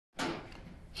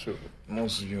So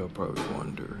most of y'all probably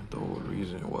wonder the whole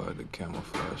reason why the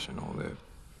camouflage and all that.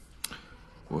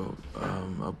 Well,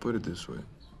 I'll put it this way.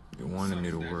 They wanted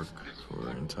me to work for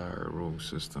an entire rogue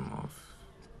system of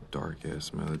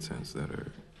dark-ass militants that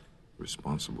are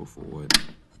responsible for what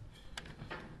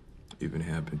even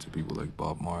happened to people like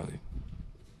Bob Marley.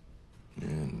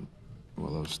 And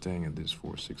while I was staying at this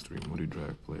 463 Moody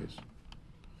Drive place,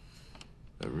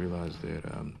 I realized that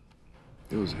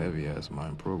it was heavy-ass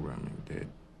mind programming that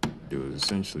it was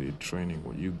essentially training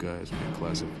what you guys may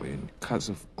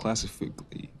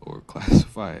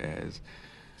classify as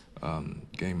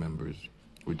gang members,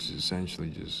 which is essentially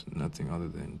just nothing other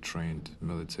than trained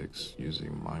militics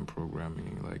using mind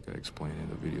programming, like I explained in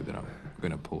the video that I'm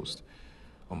gonna post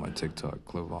on my TikTok,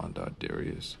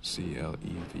 Clevon.Darius,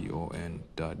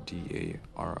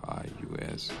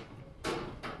 Clevon.Darius.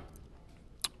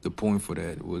 The point for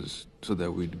that was so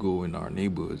that we'd go in our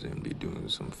neighborhoods and be doing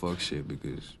some fuck shit,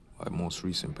 because my most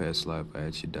recent past life, I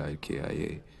actually died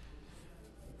KIA.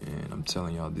 And I'm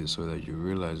telling y'all this so that you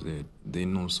realize that they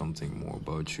know something more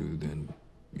about you than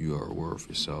you are aware of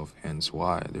yourself, hence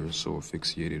why they're so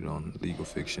fixated on legal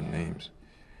fiction names.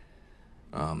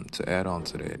 To add on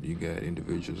to that, you got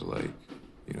individuals like,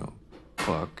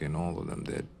 Puck and all of them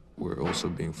that were also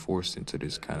being forced into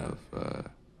this kind of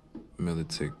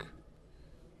militic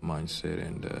mindset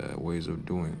and ways of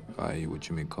doing, i.e. what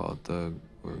you may call a thug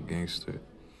or a gangster.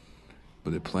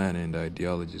 But the plan and the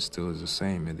ideology still is the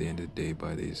same at the end of the day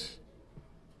by these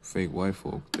fake white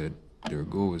folk, that their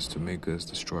goal is to make us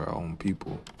destroy our own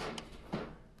people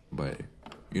by,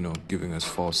 giving us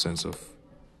false sense of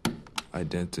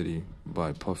identity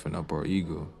by puffing up our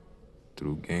ego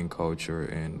through gang culture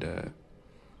and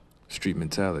street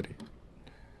mentality.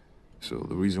 So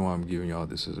the reason why I'm giving y'all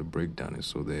this as a breakdown is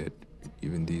so that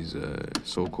even these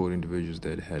so-called individuals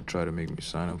that had tried to make me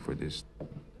sign up for this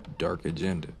dark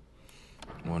agenda,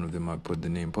 one of them I put the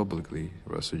name publicly,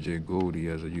 Russell J. Goldie,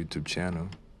 has a YouTube channel.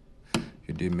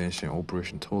 He did mention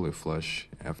Operation Toilet Flush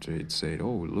after it said,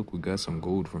 "Oh, look, we got some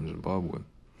gold from Zimbabwe."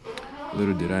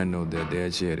 Little did I know that they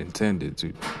actually had intended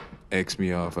to X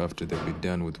me off after they'd be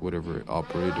done with whatever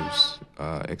operators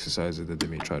exercises that they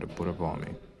may try to put up on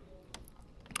me.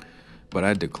 But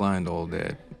I declined all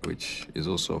that, which is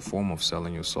also a form of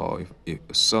selling your soul. If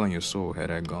selling your soul,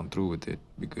 had I gone through with it,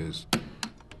 because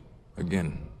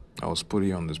again, I was put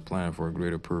here on this planet for a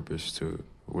greater purpose, to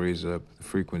raise up the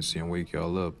frequency and wake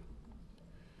y'all up.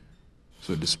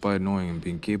 So despite knowing and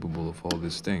being capable of all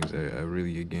these things, I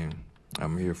really, again,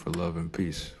 I'm here for love and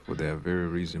peace for that very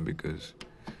reason, because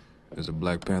as a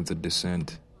Black Panther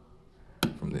descent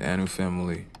from the Anu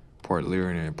family, part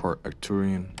Lyrian and part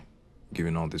Arcturian,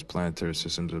 given all these planetary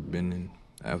systems I've been in,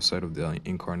 outside of the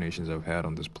incarnations I've had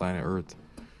on this planet Earth,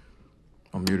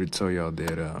 I'm here to tell y'all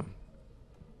that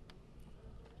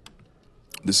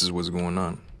this is what's going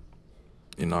on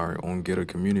in our own ghetto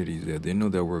communities, that they know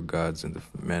that we're gods in the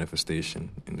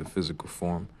manifestation, in the physical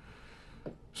form.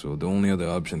 So the only other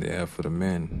option they have for the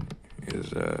men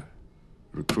is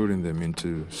recruiting them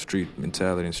into street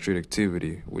mentality and street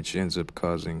activity, which ends up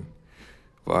causing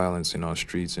violence in our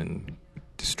streets and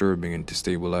disturbing and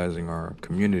destabilizing our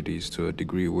communities to a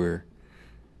degree where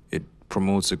it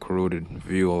promotes a corroded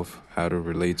view of how to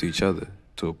relate to each other,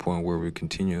 to a point where we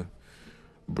continue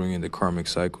bringing the karmic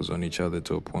cycles on each other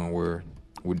to a point where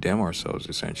we damn ourselves,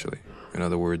 essentially. In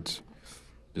other words,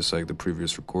 just like the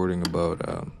previous recording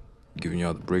about giving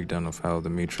y'all the breakdown of how the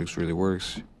matrix really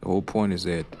works, the whole point is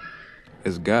that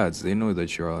as gods, they know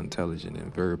that you're all intelligent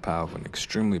and very powerful and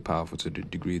extremely powerful, to the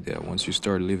degree that once you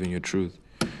start living your truth,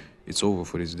 it's over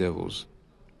for these devils,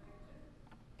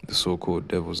 the so-called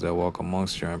devils that walk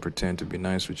amongst you and pretend to be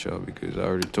nice with y'all, because I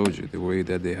already told you, the way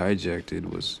that they hijacked it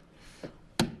was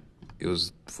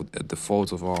at the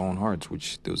fault of our own hearts,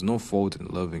 which there was no fault in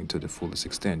loving to the fullest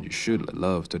extent. You should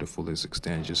love to the fullest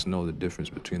extent. Just know the difference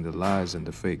between the lies and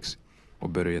the fakes, or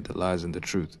better yet, the lies and the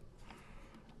truth.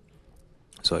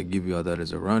 So I give you all that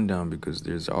as a rundown, because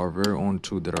there's our very own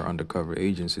two that are undercover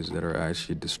agencies that are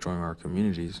actually destroying our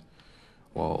communities,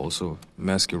 while also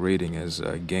masquerading as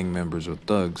gang members or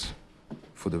thugs,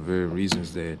 for the very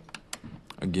reasons that,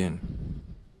 again,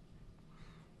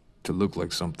 to look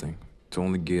like something, to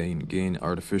only gain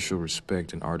artificial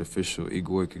respect and artificial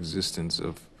egoic existence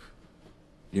of,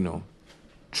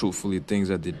 truthfully things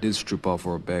that they did strip off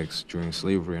our backs during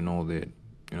slavery and all that.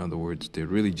 In other words, they're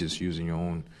really just using your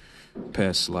own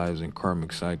past lives and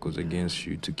karmic cycles against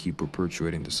you to keep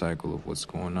perpetuating the cycle of what's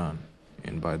going on.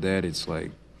 And by that, it's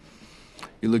like,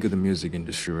 you look at the music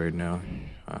industry right now,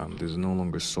 there's no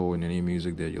longer soul in any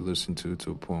music that you listen to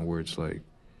a point where it's like,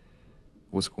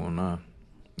 what's going on?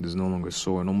 There's no longer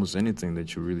soul in almost anything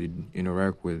that you really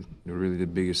interact with. Really, the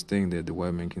biggest thing that the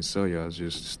white man can sell y'all is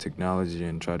just technology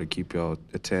and try to keep y'all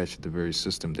attached to the very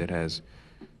system that has,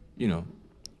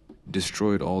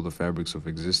 destroyed all the fabrics of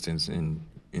existence. And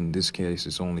in this case,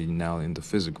 it's only now in the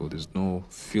physical. There's no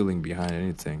feeling behind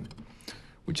anything,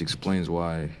 which explains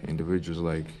why individuals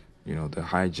like, the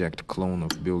hijacked clone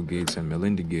of Bill Gates and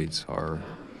Melinda Gates are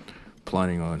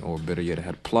planning on, or better yet,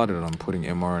 had plotted on putting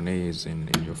mRNAs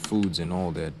in your foods and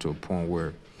all that, to a point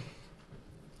where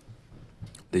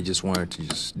they just wanted to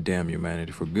just damn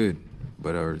humanity for good.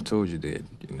 But I already told you that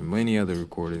in many other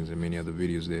recordings and many other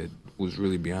videos, that what's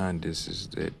really behind this is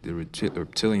that the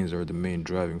reptilians are the main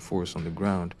driving force on the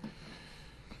ground,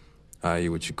 i.e.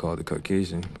 what you call the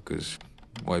Caucasian, because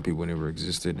white people never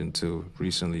existed until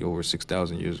recently, over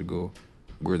 6,000 years ago.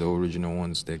 We're the original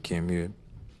ones that came here.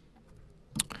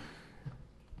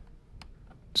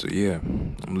 So yeah,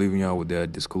 I'm leaving y'all with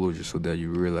that disclosure so that you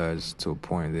realize to a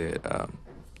point that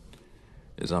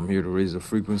as I'm here to raise the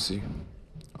frequency,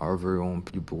 our very own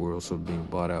people were also being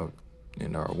bought out,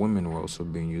 and our women were also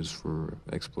being used for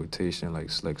exploitation, like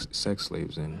sex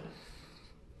slaves and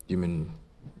human,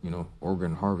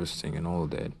 organ harvesting and all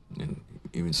of that, and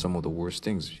even some of the worst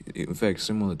things. In fact,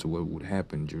 similar to what would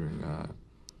happen during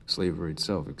slavery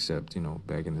itself, except,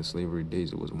 back in the slavery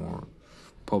days, it was more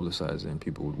publicized and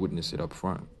people would witness it up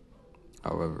front.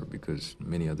 However, because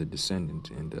many other descendants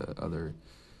and other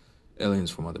aliens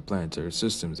from other planetary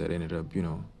systems that ended up,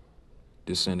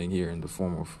 descending here in the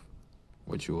form of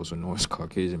what you also know as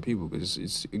Caucasian people, because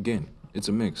it's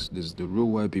a mix. There's the real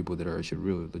white people that are actually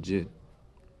real legit,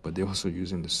 but they're also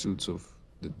using the suits of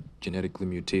the genetically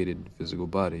mutated physical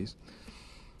bodies.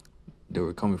 They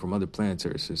were coming from other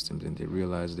planetary systems, and they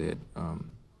realized that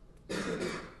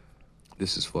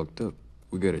this is fucked up.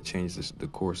 We got to change the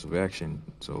course of action.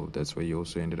 So that's why you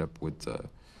also ended up with the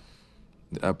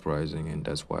uprising, and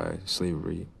that's why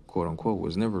slavery, quote unquote,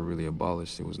 was never really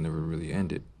abolished. It was never really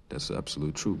ended. That's the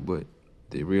absolute truth. But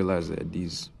they realized that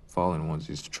these fallen ones,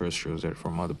 these terrestrials that are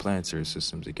from other planetary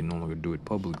systems, they can no longer do it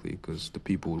publicly, because the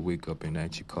people would wake up and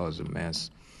actually cause a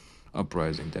mass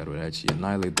uprising that would actually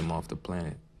annihilate them off the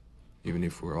planet, even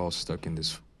if we're all stuck in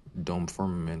this dome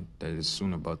firmament that is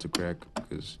soon about to crack.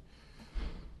 Because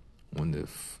when the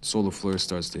solar flare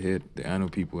starts to hit, the Anu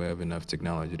people have enough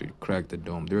technology to crack the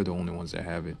dome. They're the only ones that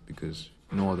have it, because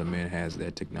no other man has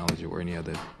that technology, or any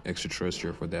other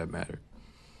extraterrestrial for that matter.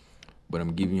 But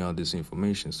I'm giving y'all this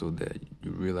information so that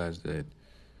you realize that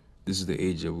this is the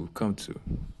age that we've come to.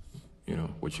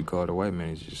 What you call the white man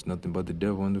is just nothing but the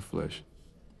devil in the flesh.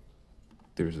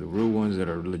 There's the real ones that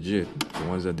are legit, the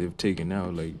ones that they've taken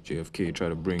out, like JFK try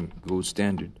to bring gold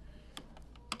standard.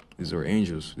 These are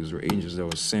angels. These were angels that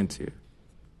were sent here.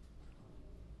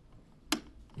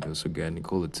 You also got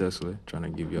Nikola Tesla trying to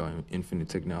give y'all infinite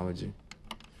technology.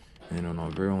 And on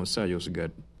our very own side, you also got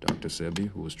Dr. Sebi,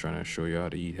 who was trying to show you how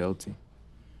to eat healthy,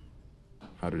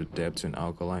 how to adapt to an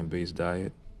alkaline-based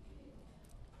diet.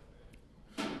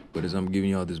 But as I'm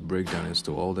giving y'all this breakdown as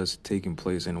to all that's taking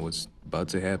place and what's about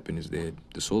to happen, is that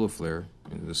the solar flare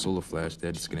and the solar flash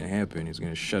that's going to happen is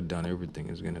going to shut down everything.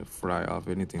 It's going to fry off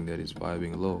anything that is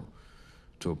vibing low,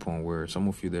 to a point where some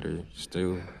of you that are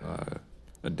still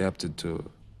adapted to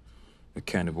a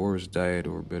carnivorous diet,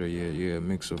 or better yet, a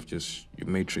mix of just your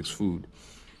matrix food,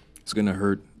 it's going to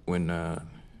hurt when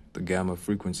the gamma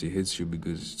frequency hits you,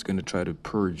 because it's going to try to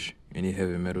purge any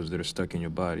heavy metals that are stuck in your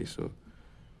body. So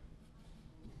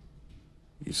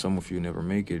some of you never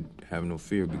make it, have no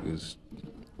fear, because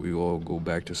we all go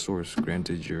back to source.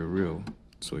 Granted, you're real.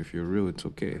 So if you're real, it's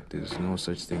okay. There's no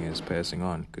such thing as passing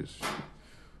on, because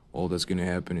all that's going to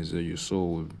happen is that your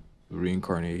soul will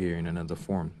reincarnate here in another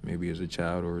form, maybe as a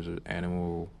child or as an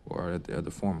animal or at the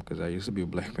other form, because I used to be a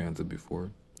Black Panther before.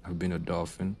 I've been a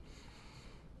dolphin.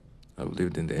 I've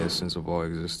lived in the essence of all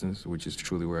existence, which is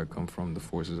truly where I come from, the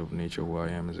forces of nature, who I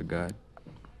am as a god.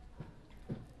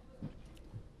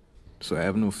 So I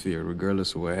have no fear,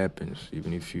 regardless of what happens,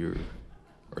 even if you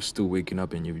are still waking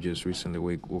up and you've just recently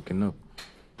woken up.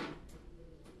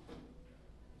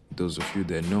 Those of you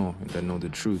that know the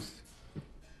truth,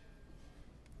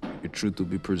 your truth will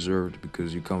be preserved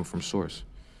because you come from source.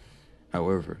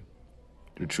 However,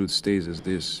 the truth stays as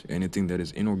this: anything that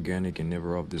is inorganic and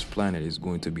never off this planet is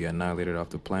going to be annihilated off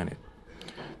the planet.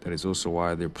 That is also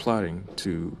why they're plotting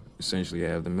to essentially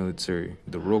have the military,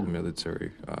 the rogue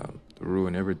military,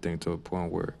 ruin everything to a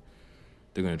point where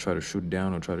they're going to try to shoot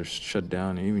down or try to shut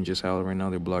down, and even just how right now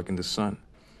they're blocking the sun.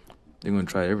 They're going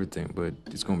to try everything, but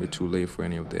it's going to be too late for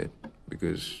any of that,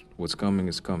 because what's coming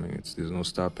is coming. There's no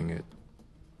stopping it.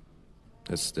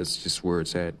 That's just where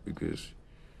it's at, because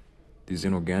These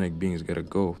inorganic beings gotta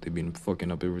go. They've been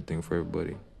fucking up everything for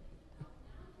everybody.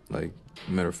 Like,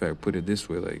 matter of fact, put it this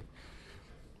way, like,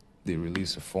 they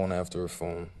release a phone after a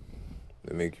phone.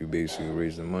 They make you basically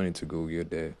raise the money to go get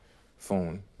that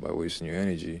phone by wasting your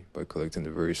energy, by collecting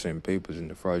the very same papers in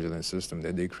the fraudulent system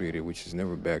that they created, which is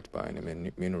never backed by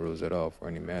any minerals at all for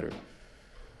any matter,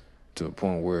 to the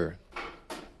point where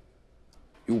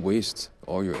you waste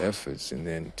all your efforts, and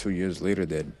then 2 years later,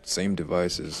 that same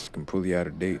device is completely out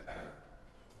of date.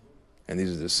 And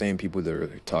these are the same people that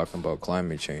are talking about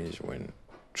climate change when,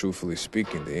 truthfully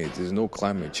speaking, there's no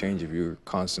climate change if you're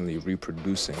constantly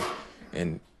reproducing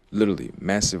and literally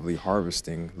massively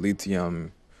harvesting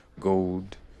lithium,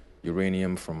 gold,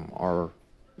 uranium from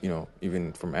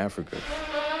even from Africa,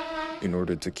 in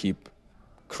order to keep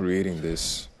creating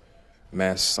this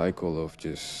mass cycle of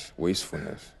just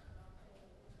wastefulness.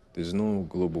 There's no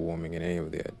global warming in any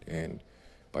of that. And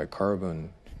by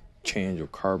carbon change or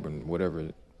carbon, whatever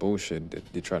bullshit that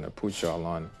they're trying to put y'all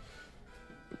on,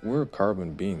 we're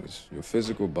carbon beings. Your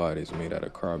physical body is made out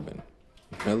of carbon.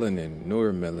 Melanin,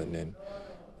 neuromelanin,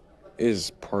 is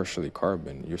partially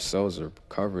carbon. Your cells are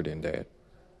covered in that.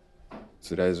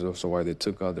 So that is also why they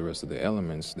took out the rest of the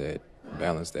elements that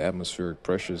balance the atmospheric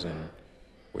pressures and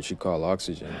what you call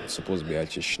oxygen. It's supposed to be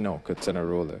at your schnell,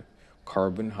 roller.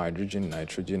 Carbon, hydrogen,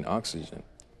 nitrogen, oxygen.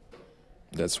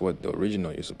 That's what the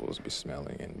original you're supposed to be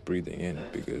smelling and breathing in,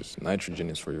 because nitrogen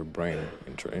is for your brain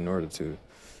in order to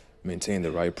maintain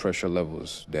the right pressure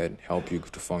levels that help you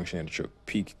to function at your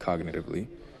peak cognitively.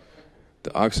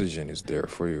 The oxygen is there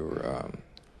for your,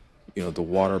 the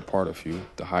water part of you.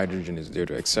 The hydrogen is there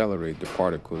to accelerate the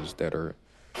particles that are,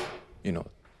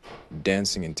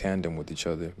 dancing in tandem with each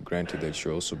other. Granted that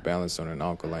you're also balanced on an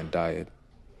alkaline diet.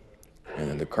 And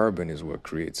then the carbon is what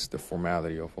creates the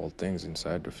formality of all things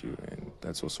inside of you. And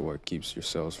that's also what keeps your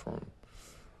cells from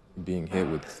being hit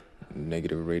with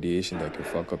negative radiation that can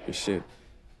fuck up your shit.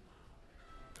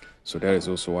 So that is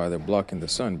also why they're blocking the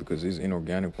sun, because these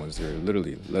inorganic ones, they're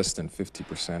literally less than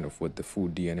 50% of what the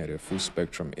food DNA, the food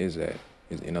spectrum is at.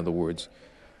 In other words,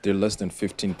 they're less than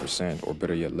 15%, or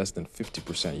better yet, less than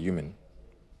 50% human.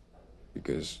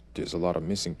 Because there's a lot of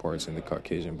missing parts in the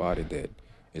Caucasian body that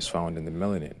is found in the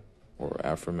melanin,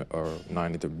 or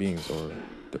non-ether beings, or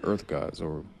the earth gods,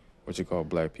 or what you call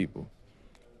black people.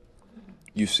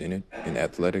 You've seen it in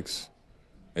athletics,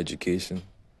 education,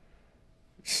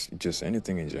 just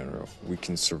anything in general. We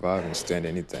can survive and stand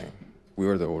anything. We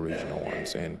are the original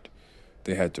ones, and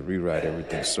they had to rewrite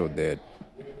everything so that,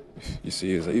 you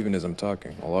see, even as I'm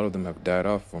talking, a lot of them have died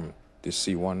off from this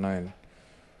C19,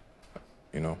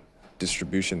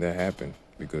 distribution that happened,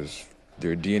 because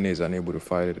their DNA is unable to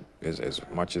fight it as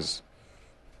much as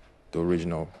the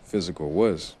original physical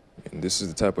was. And this is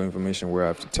the type of information where I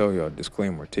have to tell y'all,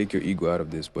 disclaimer, take your ego out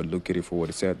of this, but look at it for what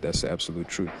it's at. That's the absolute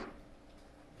truth.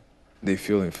 They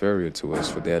feel inferior to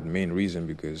us for that main reason,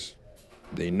 because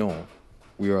they know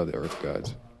we are the earth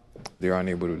gods. They aren't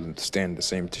able to stand the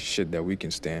same shit that we can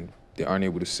stand. They aren't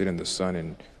able to sit in the sun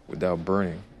and without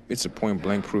burning. It's a point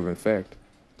blank proven fact.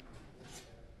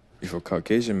 If a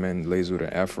Caucasian man lays with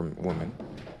an Afro woman,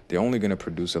 they're only going to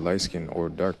produce a light skin or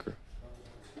darker.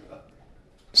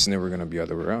 It's never going to be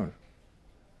other way around.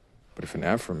 But if an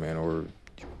Afro man, or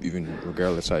even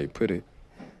regardless how you put it,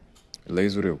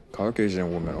 lays with a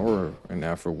Caucasian woman or an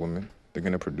Afro woman, they're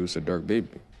going to produce a dark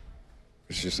baby.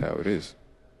 It's just how it is.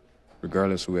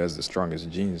 Regardless who has the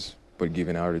strongest genes. But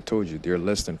given I already told you, they're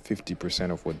less than 50%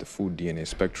 of what the food DNA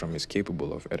spectrum is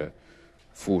capable of at a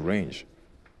full range,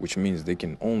 which means they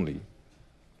can only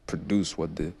produce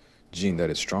what the gene that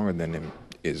is stronger than them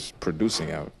is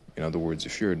producing out. In other words,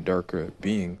 if you're a darker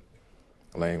being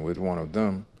laying with one of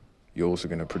them, you're also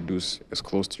going to produce as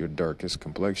close to your darkest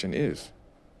complexion is.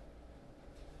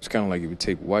 It's kind of like if you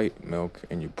take white milk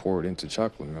and you pour it into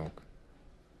chocolate milk.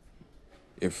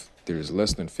 If there's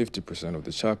less than 50% of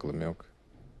the chocolate milk,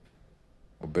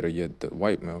 or better yet, the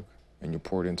white milk, and you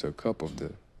pour it into a cup of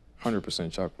the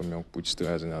 100% chocolate milk, which still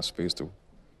has enough space to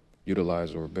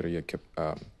utilize, or better yet,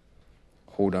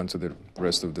 hold on to the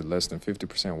rest of the less than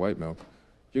 50% white milk,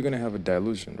 you're going to have a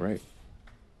dilution, right?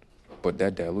 But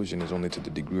that dilution is only to the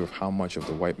degree of how much of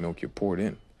the white milk you poured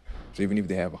in. So even if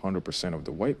they have 100% of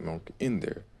the white milk in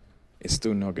there, it's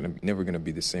still never going to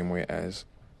be the same way as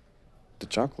the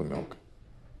chocolate milk.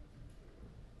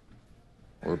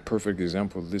 Or a perfect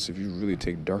example of this, if you really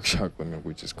take dark chocolate milk,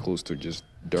 which is close to just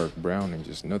dark brown and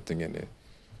just nothing in it,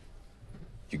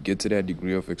 you get to that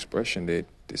degree of expression that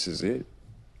this is it.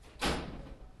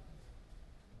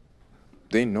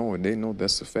 They know it. They know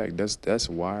that's a fact. That's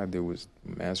why there was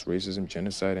mass racism,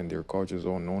 genocide, and their cultures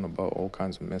all known about all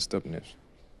kinds of messed upness.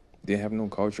 They have no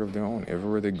culture of their own.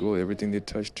 Everywhere they go, everything they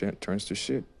touch turns to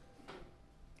shit.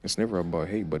 It's never about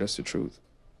hate, but that's the truth.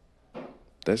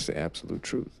 That's the absolute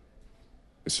truth.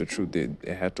 It's the truth. They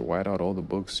had to white out all the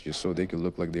books just so they could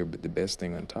look like they're the best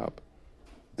thing on top.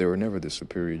 They were never the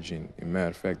superior gene. In matter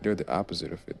of fact, they're the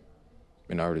opposite of it.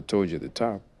 And I already told you at the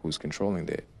top who's controlling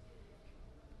that.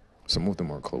 Some of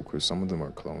them are cloakers, some of them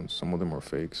are clones, some of them are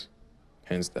fakes.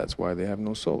 Hence, that's why they have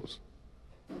no souls.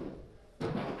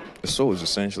 The soul is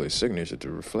essentially a signature to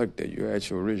reflect that you're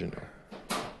actually original.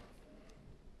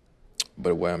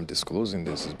 But why I'm disclosing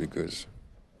this is because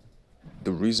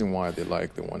the reason why they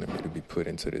wanted me to be put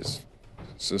into this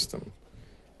system,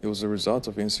 it was a result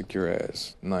of insecure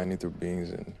ass, non-ether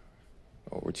beings and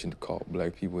or what you call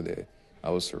black people that I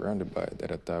was surrounded by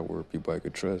that I thought were people I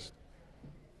could trust,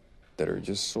 that are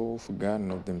just so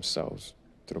forgotten of themselves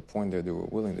to the point that they were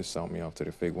willing to sell me off to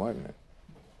the fake white man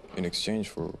in exchange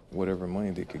for whatever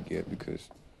money they could get, because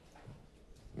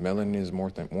melanin is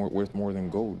worth more than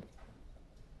gold.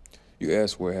 You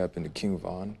ask what happened to King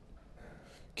Von.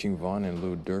 King Von and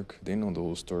Lil Durk, they know the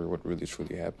whole story, what really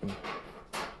truly happened.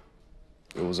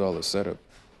 It was all a setup.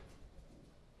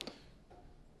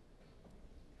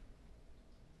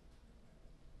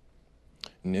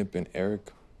 Nip and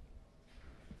Eric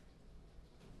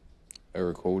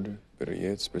Holder, better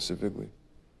yet, specifically,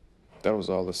 that was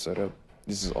all a setup.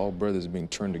 This is all brothers being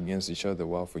turned against each other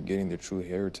while forgetting their true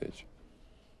heritage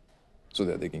so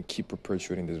that they can keep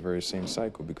perpetuating this very same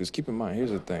cycle. Because keep in mind,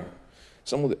 here's the thing.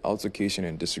 Some of the altercation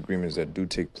and disagreements that do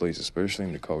take place, especially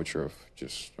in the culture of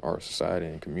just our society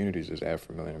and communities as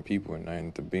Afro-American people and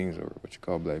non-ether beings, or what you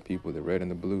call black people, the red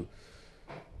and the blue.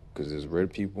 Because there's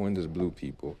red people and there's blue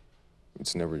people.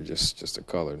 It's never just a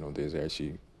color. No, there's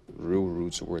actually real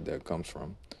roots of where that comes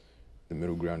from. The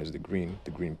middle ground is the green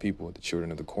people, the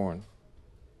children of the corn.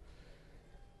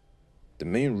 The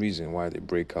main reason why they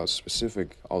break out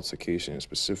specific altercation and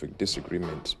specific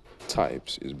disagreement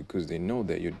types is because they know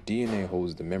that your DNA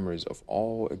holds the memories of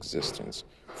all existence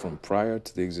from prior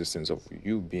to the existence of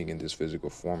you being in this physical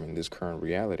form in this current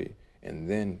reality, and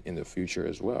then in the future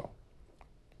as well.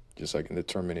 Just like in the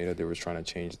Terminator, they were trying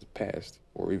to change the past,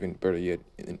 or even better yet,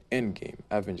 in Endgame,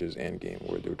 Avengers Endgame,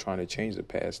 where they were trying to change the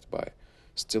past by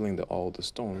stealing all the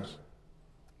stones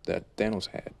that Thanos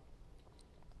had.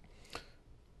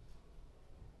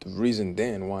 The reason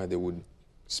then why they would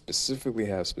specifically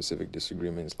have specific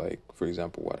disagreements, like, for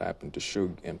example, what happened to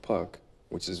Suge and Puck,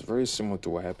 which is very similar to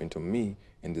what happened to me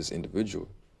and this individual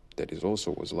that is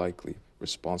also was likely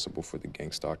responsible for the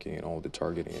gang stalking and all the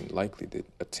targeting, and likely the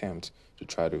attempt to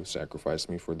try to sacrifice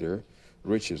me for their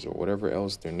riches or whatever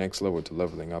else, their next level to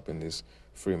leveling up in this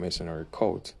Freemasonry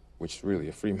cult, which really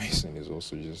a Freemason is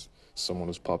also just someone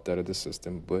who's popped out of the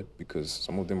system, but because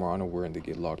some of them are unaware and they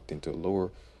get locked into a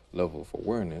lower level of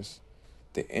awareness,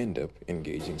 they end up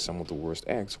engaging some of the worst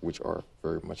acts, which are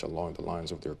very much along the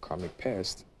lines of their karmic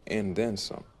past, and then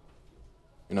some.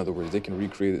 In other words, they can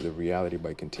recreate the reality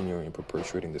by continuing and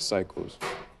perpetuating the cycles.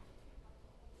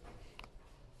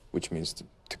 Which means,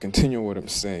 to continue what I'm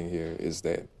saying here, is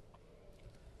that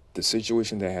the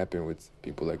situation that happened with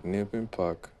people like Nip and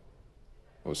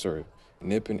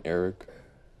Eric,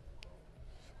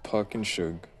 Puck and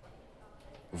Suge,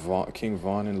 King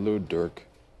Von and Lil Durk,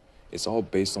 it's all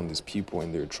based on these people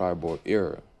in their tribal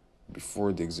era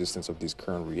before the existence of this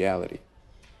current reality.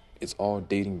 It's all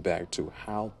dating back to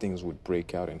how things would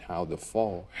break out and how the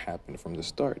fall happened from the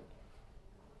start.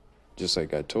 Just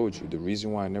like I told you, the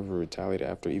reason why I never retaliated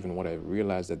after even what I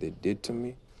realized that they did to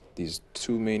me, these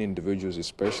two main individuals,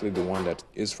 especially the one that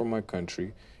is from my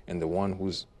country and the one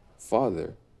whose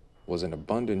father was an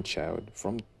abundant child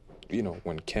from,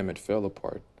 when Kemet fell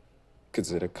apart,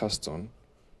 considered custom.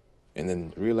 And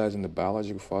then realizing the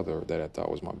biological father that I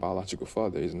thought was my biological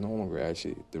father is no longer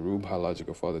actually the real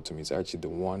biological father to me. It's actually the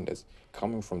one that's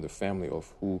coming from the family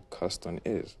of who Custon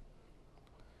is.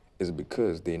 Is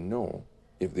because they know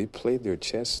if they play their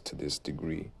chess to this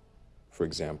degree, for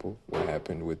example, what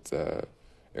happened with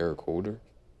Eric Holder,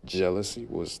 jealousy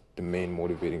was the main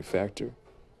motivating factor.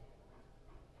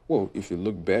 Well, if you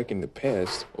look back in the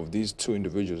past of these two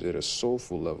individuals at a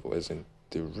soulful level, as in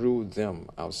they rule them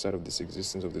outside of this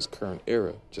existence of this current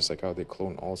era, just like how they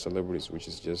clone all celebrities, which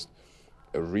is just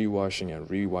a rewashing and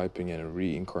rewiping and a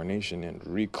reincarnation and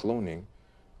recloning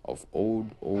of old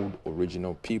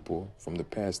original people from the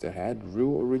past that had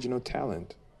real original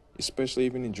talent, especially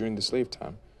even during the slave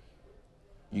time.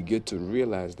 You get to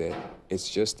realize that it's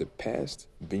just the past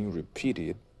being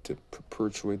repeated to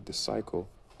perpetuate the cycle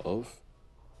of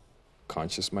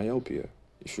conscious myopia,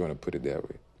 if you want to put it that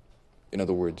way. In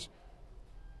other words,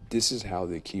 This is how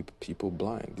they keep people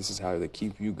blind. This is how they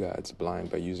keep you guys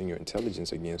blind, by using your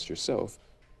intelligence against yourself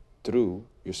through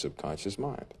your subconscious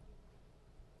mind.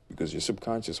 Because your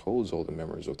subconscious holds all the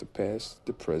memories of the past,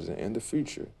 the present, and the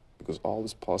future. Because all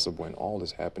is possible and all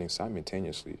is happening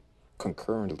simultaneously,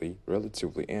 concurrently,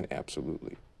 relatively, and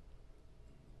absolutely.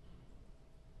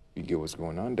 You get what's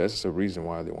going on? That's the reason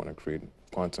why they want to create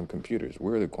quantum computers.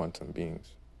 We're the quantum beings.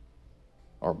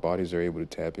 Our bodies are able to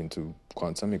tap into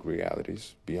quantumic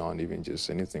realities beyond even just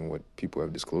anything what people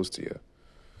have disclosed to you.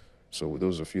 So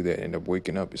those of you that end up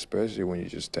waking up, especially when you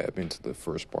just tap into the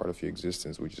first part of your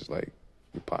existence, which is like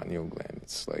your pineal gland,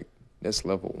 it's like that's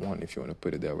level 1, if you want to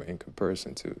put it that way, in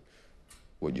comparison to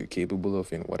what you're capable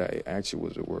of and what I actually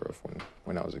was aware of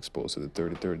when I was exposed to the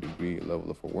 33rd degree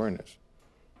level of awareness.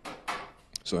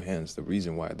 So hence, the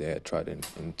reason why they had tried to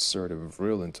insert a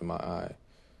vril into my eye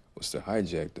was to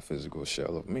hijack the physical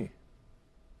shell of me,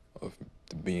 of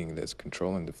the being that's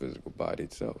controlling the physical body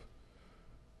itself.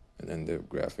 And then the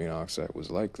graphene oxide was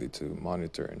likely to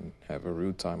monitor and have a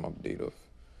real-time update of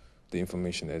the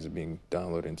information that is being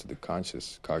downloaded into the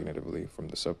conscious cognitively from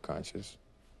the subconscious.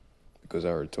 Because I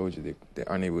already told you, they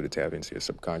aren't able to tap into your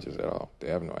subconscious at all. They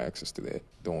have no access to that.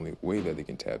 The only way that they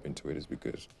can tap into it is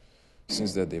because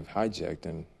since that they've hijacked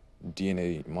and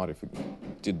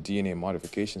did DNA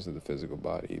modifications of the physical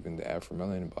body, even the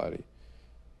Afro-Melanin body,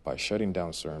 by shutting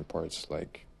down certain parts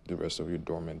like the rest of your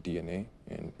dormant DNA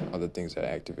and other things that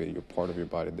activate your part of your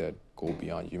body that go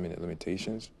beyond human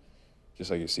limitations, just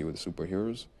like you see with the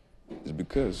superheroes, is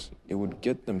because it would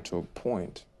get them to a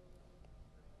point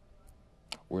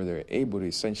where they're able to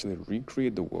essentially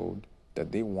recreate the world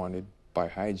that they wanted by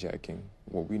hijacking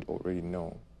what we already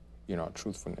know in our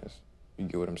truthfulness. You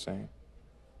get what I'm saying?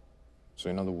 So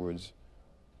in other words,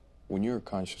 when you're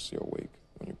consciously awake,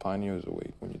 when your pineal is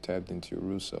awake, when you're tapped into your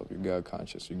real self, your God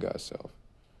conscious, your God self,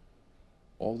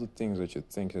 all the things that you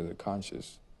think as a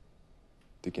conscious,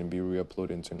 they can be re-uploaded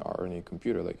into an RNA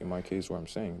computer. Like in my case where I'm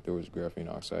saying there was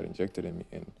graphene oxide injected in me,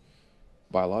 and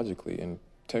biologically and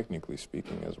technically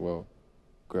speaking as well,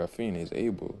 graphene is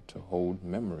able to hold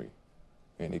memory,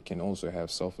 and it can also have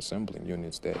self-assembling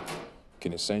units that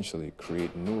can essentially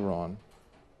create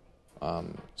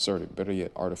better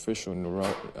yet, artificial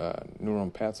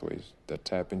neuron pathways that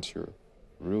tap into your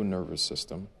real nervous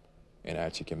system and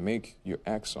actually can make your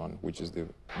axon, which is the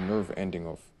nerve ending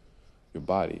of your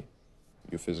body,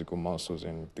 your physical muscles,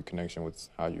 and the connection with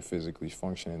how you physically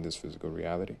function in this physical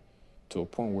reality, to a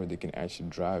point where they can actually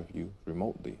drive you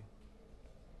remotely.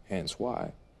 Hence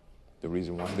why, the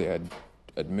reason why they had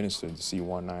administered the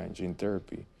C19 gene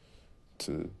therapy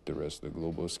to the rest of the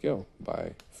global scale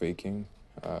by faking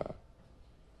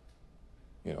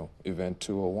Event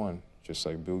 201, just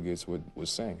like Bill Gates was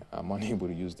saying. I'm unable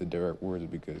to use the direct words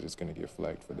because it's going to get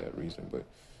flagged for that reason, but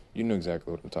you know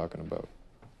exactly what I'm talking about.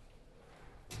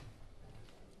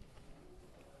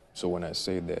 So when I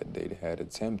say that they had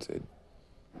attempted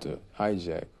to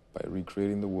hijack by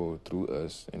recreating the world through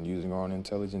us and using our own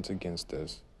intelligence against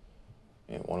us,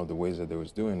 and one of the ways that they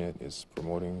was doing it is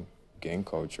promoting gang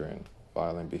culture and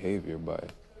violent behavior by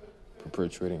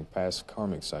perpetuating past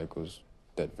karmic cycles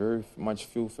that very much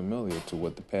feel familiar to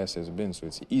what the past has been, so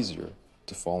it's easier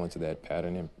to fall into that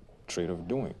pattern and trait of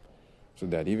doing. So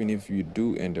that even if you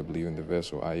do end up leaving the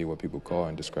vessel, i.e. what people call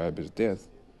and describe as death,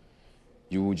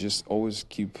 you will just always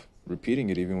keep repeating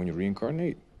it even when you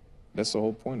reincarnate. That's the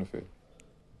whole point of it.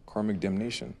 Karmic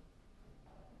damnation.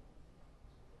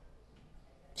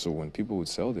 So when people would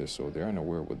sell their soul, they're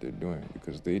unaware of what they're doing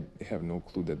because they have no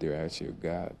clue that they're actually a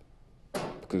god,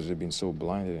 because they've been so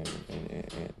blinded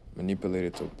and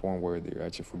manipulated to a point where they're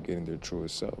actually forgetting their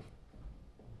truest self.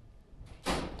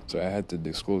 So I had to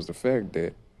disclose the fact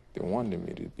that they wanted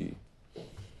me to be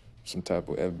some type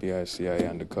of FBI, CIA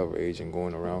undercover agent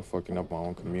going around fucking up my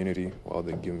own community while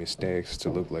they give me stacks to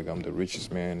look like I'm the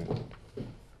richest man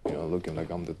and, looking like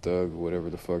I'm the thug, whatever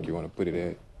the fuck you want to put it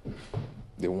at.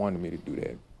 They wanted me to do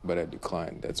that, but I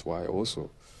declined. That's why also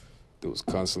they was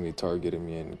constantly targeting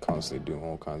me and constantly doing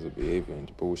all kinds of behavior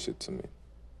and bullshit to me.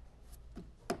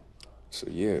 So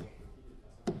yeah,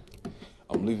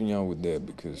 I'm leaving y'all with that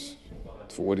because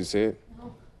for what he said,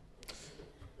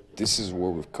 this is where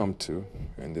we've come to,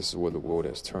 and this is what the world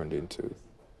has turned into.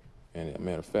 And as a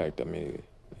matter of fact,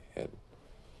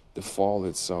 the fall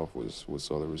itself was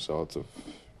all the result of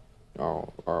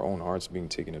our own arts being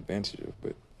taken advantage of,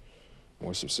 but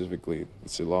more specifically,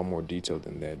 it's a lot more detailed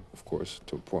than that, of course,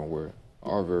 to a point where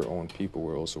our very own people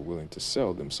were also willing to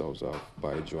sell themselves off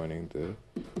by joining the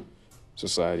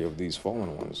society of these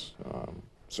fallen ones.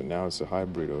 So now it's a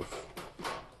hybrid of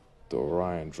the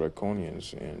Orion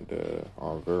Draconians and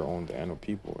our very own the Anno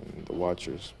people and the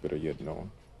Watchers, better yet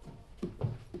known.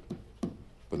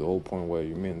 But the whole point why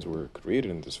humans were created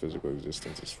in this physical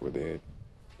existence is for that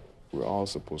we're all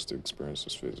supposed to experience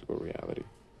this physical reality.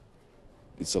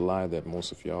 It's a lie that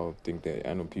most of y'all think that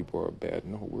I know people are bad.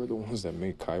 No, we're the ones that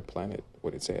made Kai Planet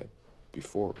what it's at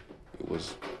before. It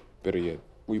was, better yet,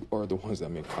 we are the ones that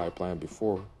made Kai Planet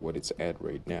before what it's at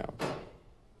right now.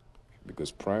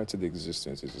 Because prior to the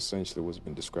existence is essentially what's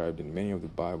been described in many of the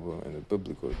Bible and the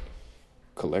biblical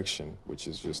collection, which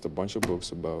is just a bunch of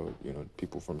books about,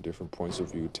 people from different points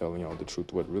of view telling y'all the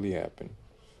truth, what really happened.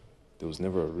 There was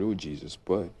never a real Jesus,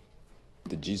 but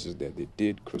the Jesus that they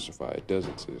did crucify does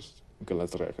exist. They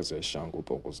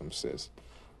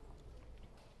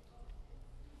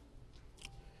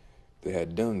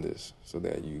had done this so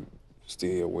that you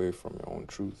stay away from your own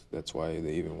truth. That's why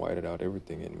they even whited out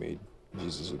everything and made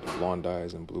Jesus with blonde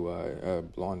eyes and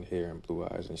blonde hair and blue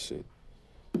eyes and shit.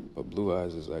 But blue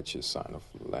eyes is actually a sign of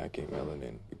lacking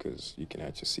melanin because you can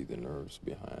actually see the nerves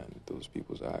behind those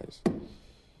people's eyes.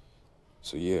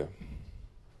 So yeah,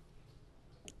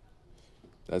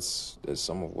 that's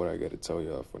some of what I got to tell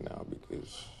y'all for now,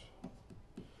 because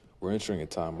we're entering a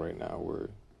time right now where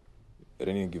at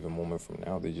any given moment from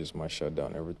now, they just might shut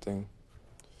down everything.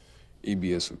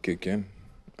 EBS will kick in.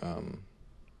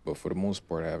 But for the most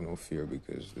part, I have no fear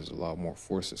because there's a lot more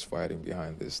forces fighting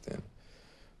behind this than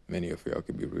many of y'all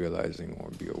could be realizing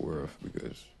or be aware of.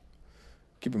 Because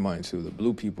keep in mind, too, the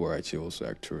blue people are actually also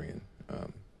Arcturian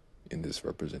in this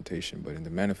representation. But in the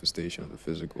manifestation of the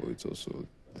physical, it's also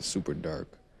the super dark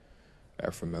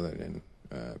Afro-melanin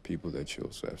people that you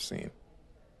also have seen.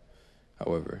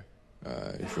 However,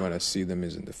 if you want to see them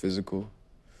as in the physical,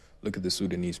 look at the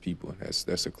Sudanese people. That's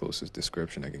the closest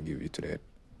description I can give you to that.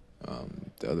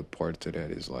 The other part to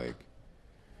that is like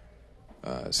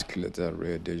it's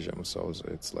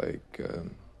like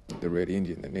the Red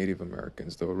Indian, the Native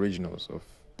Americans, the originals of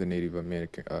the Native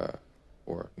American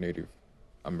or Native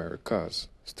Americas,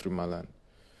 Strumalan,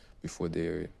 before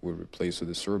they were replaced with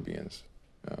the Serbians,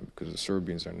 because the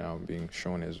Serbians are now being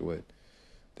shown as what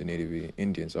the Native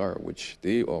Indians are, which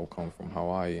they all come from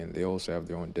Hawaii and they also have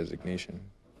their own designation.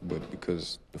 But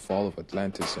because the fall of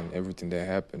Atlantis and everything that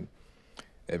happened,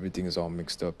 everything is all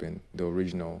mixed up, and the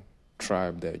original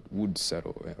tribe that would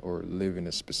settle or live in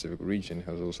a specific region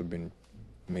has also been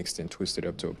mixed and twisted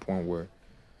up to a point where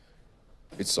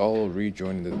it's all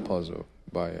rejoining the puzzle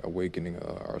by awakening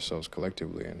ourselves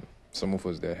collectively. And some of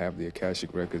us that have the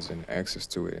Akashic records and access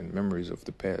to it and memories of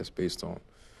the past based on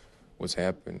what's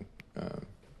happened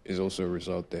is also a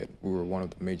result that we were one of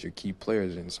the major key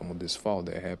players in some of this fall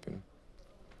that happened.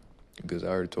 Because I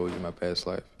already told you in my past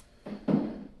life,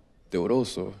 they would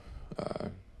also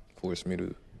force me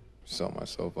to sell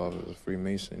myself off as a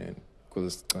Freemason and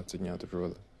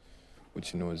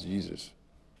which is Jesus.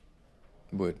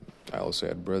 But I also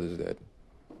had brothers that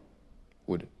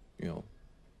would,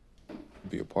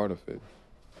 be a part of it.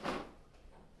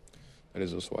 That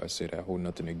is also why I said I hold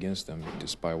nothing against them,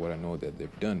 despite what I know that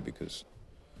they've done, because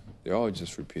they're all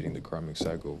just repeating the karmic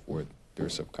cycle of what their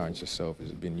subconscious self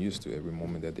has been used to every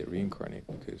moment that they reincarnate,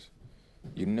 because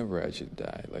you never actually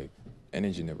die. Like,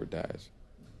 energy never dies.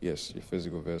 Yes, your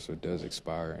physical vessel does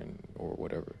expire or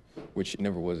whatever, which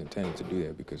never was intended to do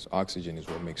that, because oxygen is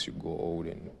what makes you go old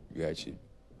and you actually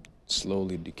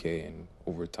slowly decay, and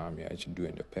over time you actually do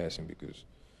end up passing because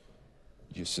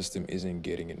your system isn't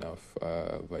getting enough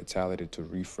vitality to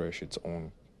refresh its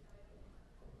own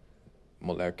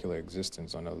molecular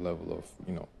existence on a level of,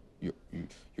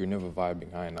 you're never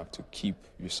vibing high enough to keep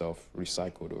yourself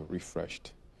recycled or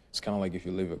refreshed. It's kind of like if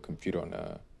you leave a computer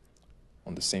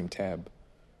on the same tab,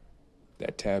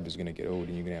 that tab is going to get old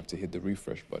and you're going to have to hit the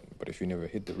refresh button. But if you never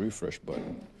hit the refresh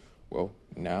button, well,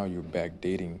 now you're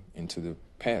backdating into the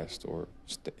past or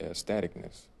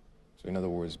staticness. So in other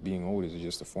words, being old is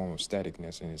just a form of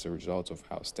staticness, and it's a result of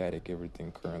how static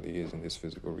everything currently is in this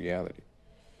physical reality.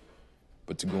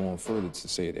 But to go on further to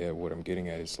say that what I'm getting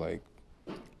at is like,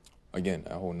 again,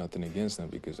 I hold nothing against them,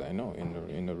 because I know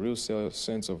in the real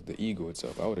sense of the ego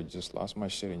itself, I would have just lost my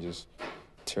shit and just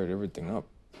teared everything up.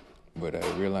 But I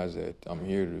realized that I'm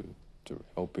here to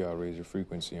help y'all raise your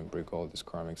frequency and break all these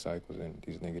karmic cycles and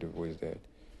these negative ways that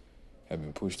have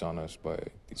been pushed on us by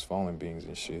these fallen beings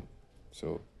and shit.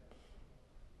 So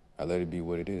I let it be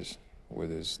what it is.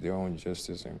 Whether it's their own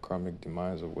justice and karmic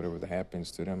demise or whatever that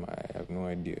happens to them, I have no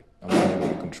idea. I'm not able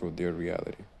to control their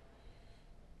reality.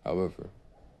 However,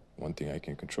 one thing I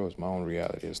can control is my own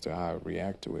reality as to how I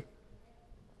react to it.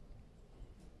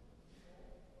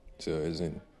 So as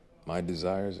in, my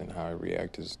desires and how I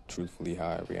react is truthfully how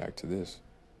I react to this.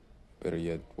 Better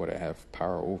yet, what I have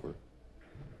power over.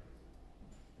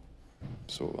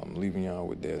 So I'm leaving y'all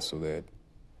with that so that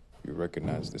you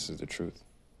recognize this is the truth.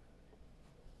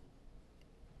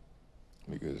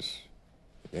 because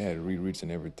they had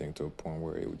rewritten everything to a point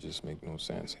where it would just make no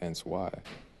sense. Hence why,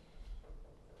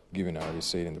 given I already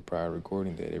said in the prior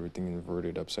recording that everything is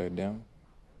inverted upside down,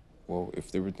 well,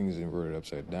 if everything is inverted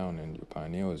upside down and your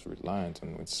pineal is reliant on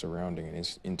its surrounding and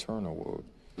its internal world,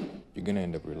 you're going to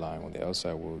end up relying on the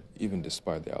outside world, even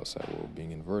despite the outside world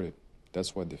being inverted.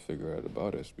 That's what they figure out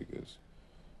about us, because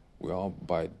we all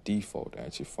by default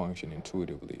actually function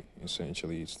intuitively.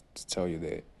 Essentially, it's to tell you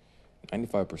that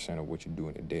 95% of what you do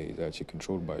in a day is actually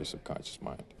controlled by your subconscious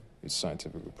mind. It's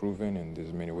scientifically proven, and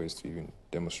there's many ways to even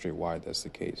demonstrate why that's the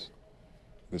case.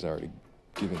 Because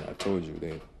I told you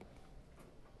that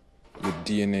your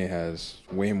DNA has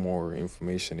way more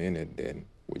information in it than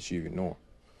what you even know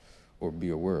or be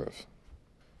aware of.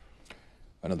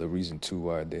 Another reason, too,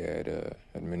 why they had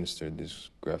administered this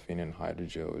graphene and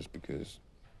hydrogel is because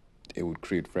it would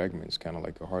create fragments, kind of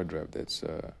like a hard drive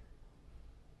that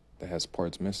has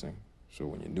parts missing. So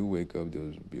when you do wake up,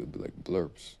 there'll be like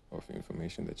blurbs of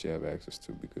information that you have access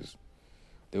to, because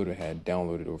they would have had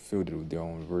downloaded or filled it with their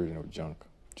own version of junk,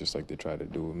 just like they tried to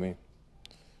do with me,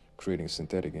 creating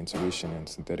synthetic intuition and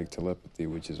synthetic telepathy,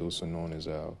 which is also known as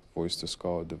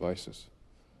voice-to-skull devices.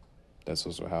 That's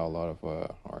also how a lot of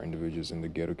our individuals in the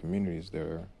ghetto communities,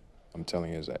 I'm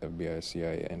telling you, as FBI,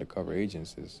 CIA, undercover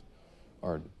agents,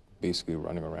 are basically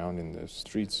running around in the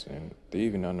streets, and they're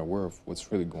even unaware of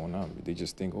what's really going on. They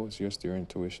just think, oh, it's just their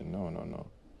intuition. No.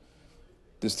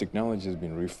 This technology has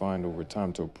been refined over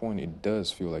time to a point it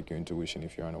does feel like your intuition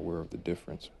if you're unaware of the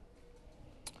difference.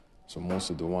 So most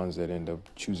of the ones that end up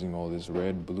choosing all this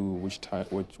red, blue, which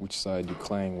side you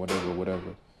clang,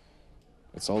 whatever,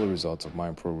 it's all the results of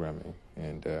mind programming.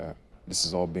 And this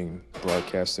is all being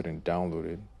broadcasted and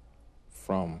downloaded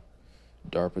from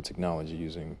DARPA technology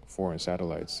using foreign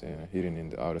satellites hidden in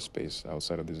the outer space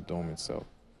outside of this dome itself.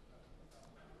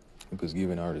 Because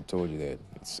given I already told you that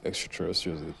it's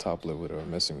extraterrestrials at the top level that are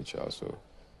messing with y'all, so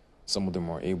some of them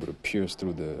are able to pierce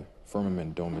through the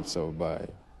firmament dome itself by,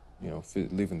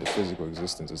 leaving the physical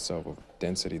existence itself of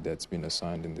density that's been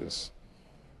assigned in this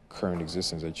current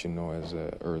existence that you know as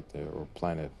Earth or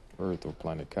planet Earth or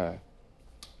planet Kai.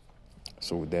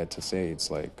 So with that to say,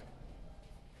 it's like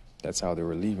that's how they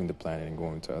were leaving the planet and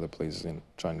going to other places and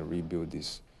trying to rebuild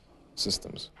these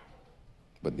systems.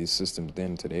 But these systems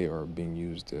then today are being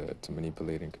used to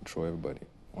manipulate and control everybody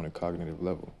on a cognitive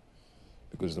level.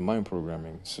 Because the mind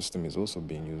programming system is also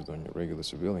being used on your regular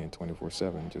civilian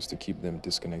 24/7 just to keep them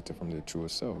disconnected from their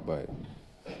truest self by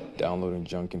downloading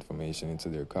junk information into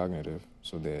their cognitive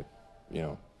so that,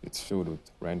 it's filled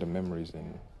with random memories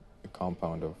and a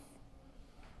compound of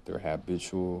their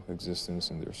habitual existence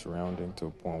and their surrounding to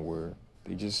a point where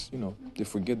they just, they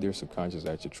forget their subconscious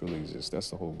actually truly exists. That's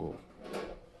the whole goal.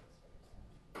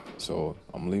 So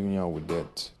I'm leaving y'all with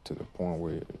that to the point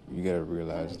where you got to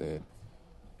realize that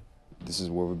this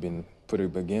is what we've been put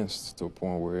up against, to a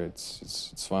point where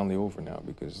it's finally over now,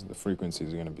 because the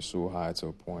frequencies are going to be so high to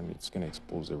a point it's going to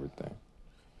expose everything.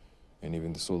 And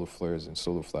even the solar flares and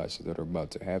solar flashes that are about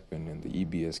to happen and the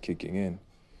EBS kicking in,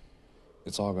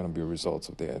 it's all going to be results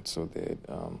of that, so that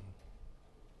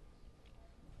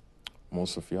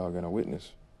most of y'all are going to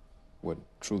witness what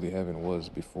truly heaven was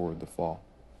before the fall.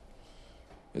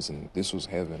 This was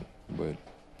heaven, but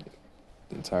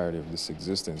the entirety of this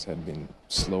existence had been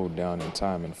slowed down in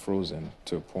time and frozen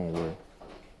to a point where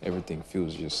everything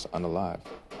feels just unalive.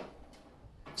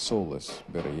 Soulless,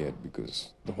 better yet,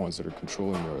 because the ones that are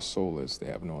controlling you are soulless. They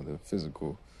have no other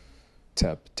physical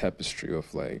tapestry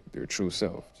of like their true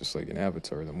self, just like in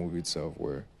Avatar, the movie itself,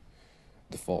 where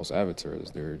the false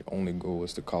avatars, their only goal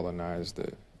was to colonize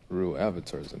the real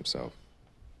avatars themselves.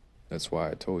 That's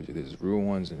why I told you there's real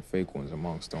ones and fake ones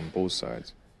amongst on both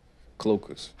sides.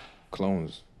 Cloakers,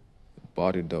 clones,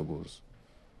 body doubles.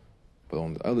 But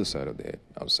on the other side of that,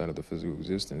 outside of the physical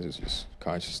existence, is just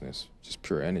consciousness, just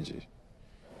pure energy.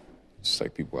 Just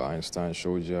like people Einstein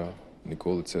showed y'all,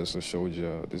 Nikola Tesla showed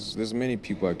y'all. There's many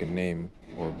people I can name,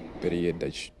 or better yet,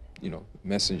 that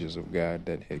messengers of God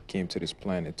that had came to this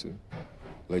planet to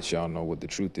let y'all know what the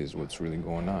truth is, what's really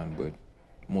going on. But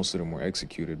most of them were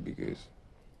executed because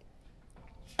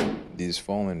these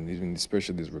fallen, even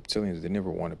especially these reptilians, they never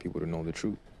wanted people to know the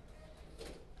truth.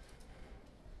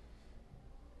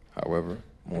 However,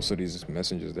 most of these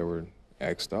messengers that were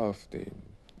axed off,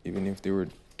 even if they were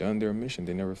done their mission,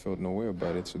 they never felt no way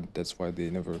about it. So that's why they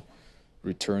never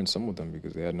returned, some of them,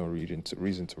 because they had no reason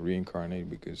to reincarnate,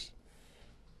 because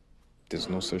there's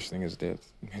no such thing as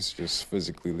death. It's just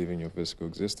physically leaving your physical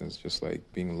existence, just like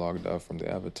being logged out from the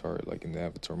Avatar, like in the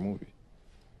Avatar movie.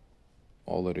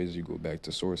 All it is, you go back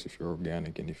to source if you're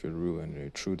organic and if you're real and you're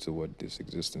true to what this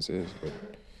existence is. But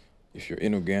If you're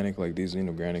inorganic, like these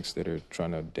inorganics that are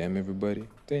trying to damn everybody,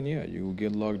 then yeah, you will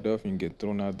get locked up and get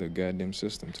thrown out the goddamn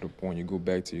system to the point you go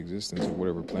back to your existence or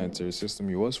whatever planetary system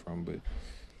you was from. But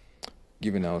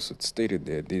given how it's stated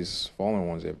that these fallen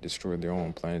ones have destroyed their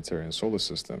own planetary and solar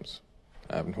systems,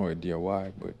 I have no idea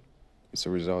why, but it's a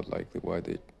result likely why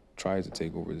they tried to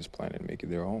take over this planet and make it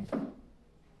their home.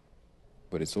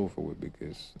 But it's over with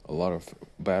because a lot of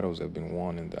battles have been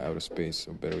won in the outer space,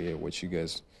 or better yet, what you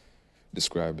guys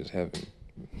describe as heaven,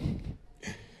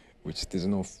 which there's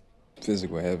no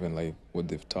physical heaven like what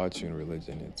they've taught you in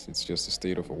religion. It's just a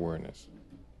state of awareness.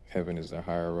 Heaven is the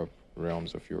higher up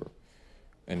realms of your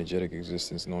energetic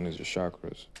existence known as your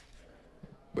chakras.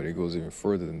 But it goes even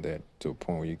further than that, to a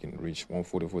point where you can reach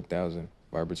 144,000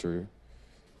 vibratory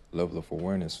level of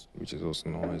awareness, which is also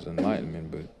known as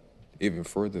enlightenment. But even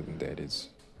further than that, it's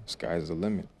sky's the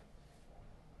limit.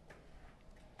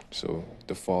 So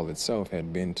the fall itself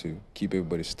had been to keep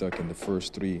everybody stuck in the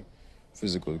first three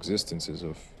physical existences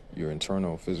of your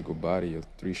internal physical body, your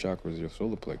three chakras, your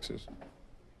solar plexus.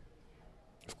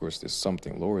 Of course, there's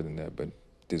something lower than that, but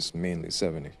there's mainly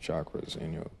 7 chakras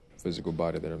in your physical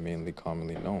body that are mainly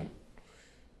commonly known.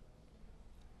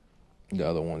 The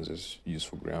other ones is used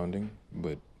for grounding,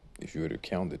 but if you were to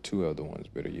count the 2 other ones,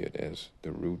 better yet, as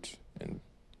the root and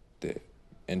the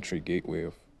entry gateway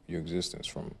of your existence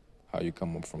from how you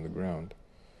come up from the ground,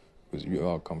 because you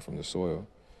all come from the soil,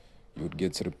 you would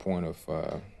get to the point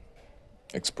of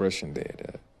expression there.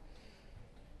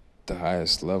 The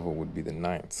highest level would be the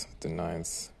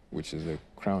ninth, which is the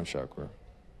crown chakra,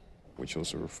 which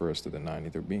also refers to the 9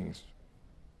 ether beings,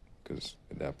 because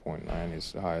at that point, 9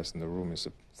 is the highest in the room. It's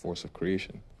the force of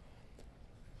creation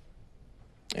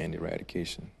and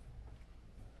eradication.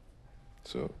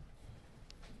 So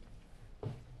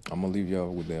I'm going to leave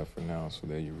y'all with that for now so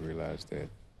that you realize that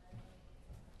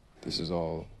this is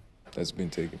all that's been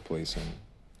taking place, and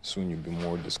soon you'll be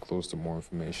more disclosed to more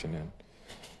information and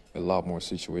a lot more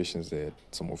situations that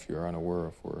some of you are unaware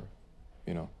of or,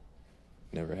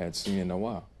 never had seen in a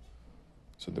while.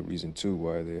 So the reason, too,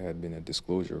 why there had been a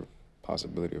disclosure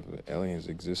possibility of the aliens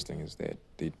existing is that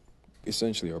they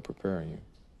essentially are preparing you,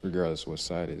 regardless of what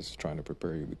side is trying to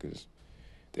prepare you, because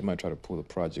they might try to pull a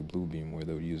Project Bluebeam where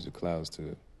they'll use the clouds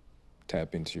to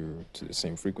tap into to the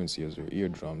same frequency as your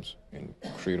eardrums and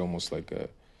create almost like a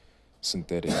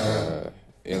synthetic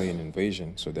alien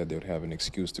invasion so that they would have an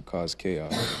excuse to cause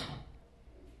chaos.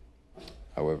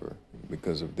 However,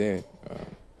 because of that,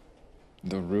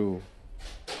 the real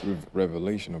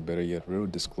revelation, or better yet, real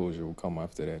disclosure will come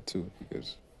after that too,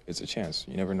 because it's a chance.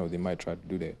 You never know, they might try to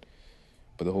do that.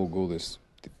 But the whole goal is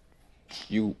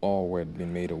you all have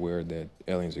been made aware that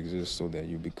aliens exist so that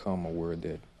you become aware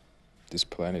that this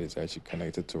planet is actually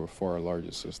connected to a far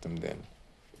larger system than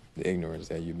the ignorance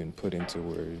that you've been put into,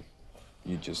 where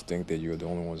you just think that you're the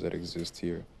only ones that exist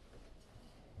here.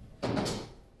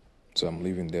 So I'm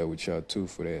leaving that with y'all too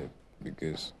for that,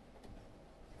 because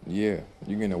yeah,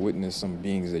 you're going to witness some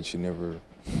beings that you never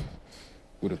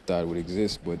would have thought would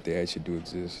exist, but they actually do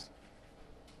exist.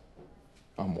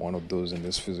 I'm one of those in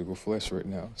this physical flesh right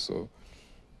now, so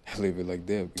I leave it like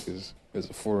that, because as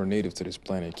a foreign native to this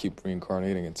planet, keep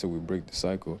reincarnating until we break the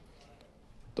cycle.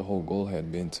 The whole goal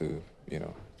had been to,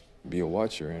 be a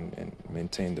watcher and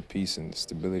maintain the peace and the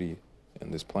stability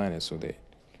in this planet so that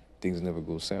things never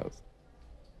go south.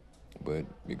 But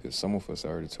because some of us, I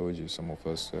already told you, some of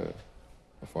us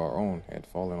of our own had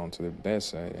fallen onto the bad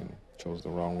side and chose the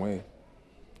wrong way.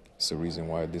 It's the reason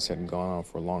why this hadn't gone on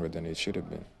for longer than it should have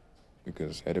been.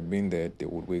 Because had it been that, they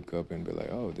would wake up and be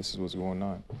like, oh, this is what's going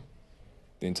on.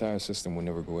 The entire system would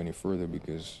never go any further,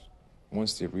 because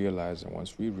once they realize, and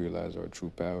once we realize our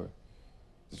true power,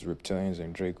 these reptilians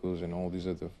and Dracos and all these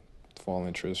other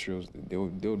fallen terrestrials, they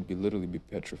would literally be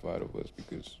petrified of us,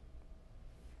 because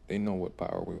they know what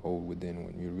power we hold within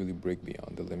when you really break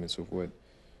beyond the limits of what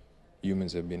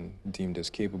humans have been deemed as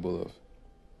capable of.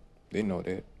 They know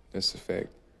that. That's a fact.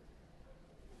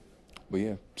 But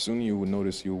yeah, soon you will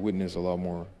notice, you'll witness a lot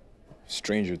more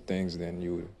stranger things than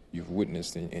you've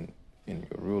witnessed in your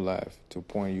real life, to a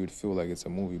point you would feel like it's a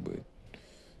movie, but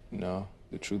no,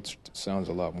 the truth sounds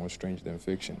a lot more strange than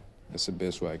fiction. That's the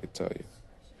best way I could tell you.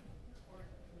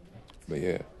 But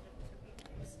yeah,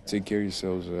 take care of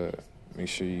yourselves. Make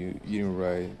sure you eating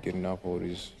right, getting off all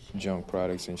these junk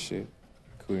products and shit,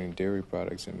 including dairy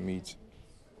products and meat.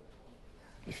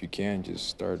 If you can, just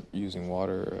start using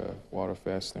water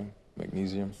fasting,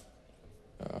 magnesium,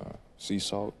 sea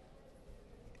salt.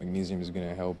 Magnesium is going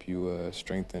to help you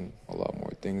strengthen a lot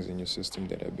more things in your system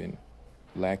that have been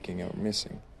lacking or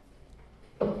missing.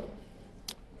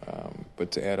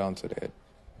 But to add on to that,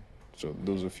 so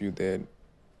those of you that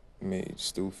You may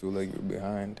still feel like you're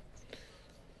behind.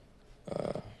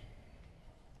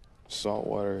 Salt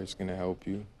water is gonna help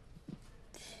you.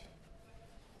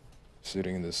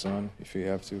 Sitting in the sun if you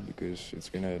have to, because it's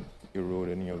gonna erode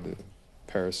any of the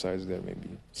parasites that may be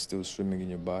still swimming in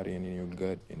your body and in your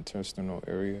gut intestinal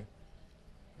area.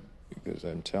 Because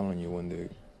I'm telling you, when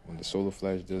the solar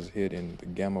flash does hit and the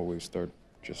gamma waves start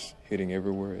just hitting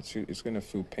everywhere, it's gonna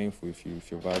feel painful if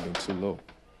you're vibing too low.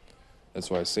 That's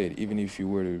why I said, even if you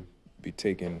were to be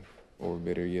taken, or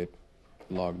better yet,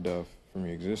 logged off from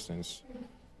your existence,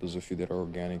 those of you that are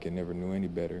organic and never knew any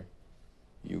better,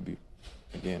 you'll be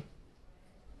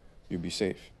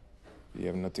safe. You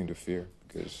have nothing to fear,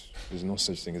 because there's no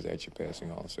such thing as actually passing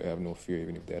on. So have no fear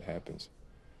even if that happens.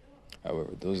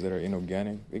 However, those that are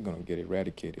inorganic, they're going to get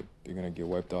eradicated. They're going to get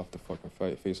wiped off the fucking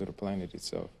face of the planet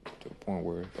itself, to a point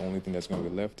where the only thing that's going to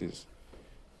be left is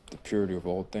the purity of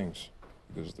all things.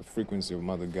 Because the frequency of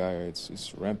Mother Gaia,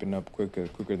 it's ramping up quicker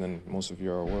than most of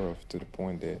you are aware of, to the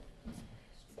point that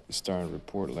it's starting to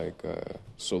report like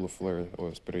solar flare,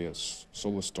 or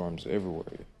solar storms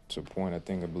everywhere. To a point, I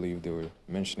believe they were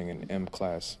mentioning an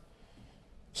M-class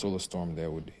solar storm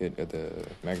that would hit at the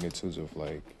magnitudes of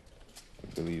like, I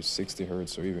believe 60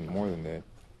 hertz or even more than that,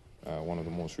 one of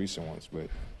the most recent ones. But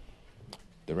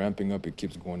the ramping up, it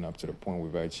keeps going up to the point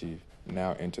we've actually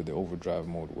now entered the overdrive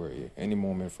mode, where any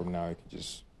moment from now it could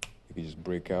just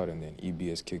break out, and then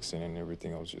EBS kicks in and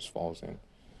everything else just falls in.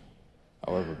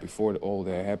 However, before all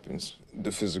that happens,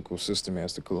 the physical system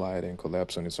has to collide and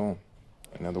collapse on its own.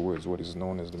 In other words, what is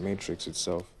known as the matrix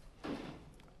itself,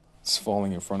 it's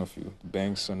falling in front of you. The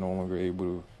banks are no longer able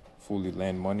to fully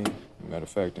lend money. Matter of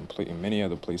fact, in many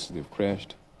other places, they've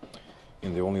crashed.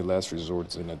 And the only last resort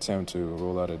is an attempt to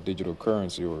roll out a digital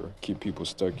currency or keep people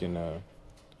stuck in a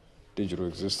digital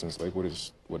existence, like what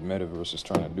Metaverse is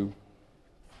trying to do.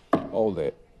 All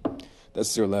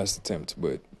that's their last attempt,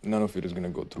 but none of it is going to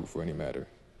go through for any matter.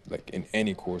 Like in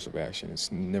any course of action,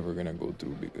 it's never going to go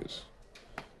through, because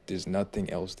there's nothing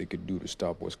else they could do to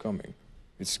stop what's coming.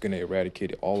 It's going to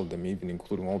eradicate all of them, even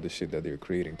including all the shit that they're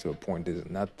creating, to a point there's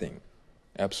nothing,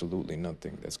 absolutely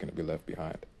nothing, that's going to be left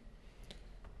behind.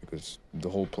 Because the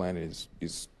whole planet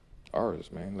is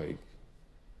ours, man. Like,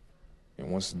 and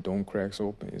once the dome cracks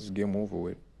open, it's game over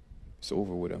with. It's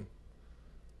over with them.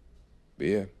 But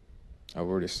yeah, I've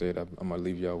already said I'm going to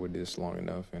leave y'all with this long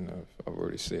enough, and I've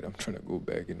already said I'm trying to go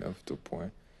back enough to a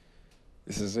point.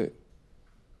 This is it.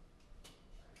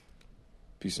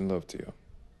 Peace and love to you.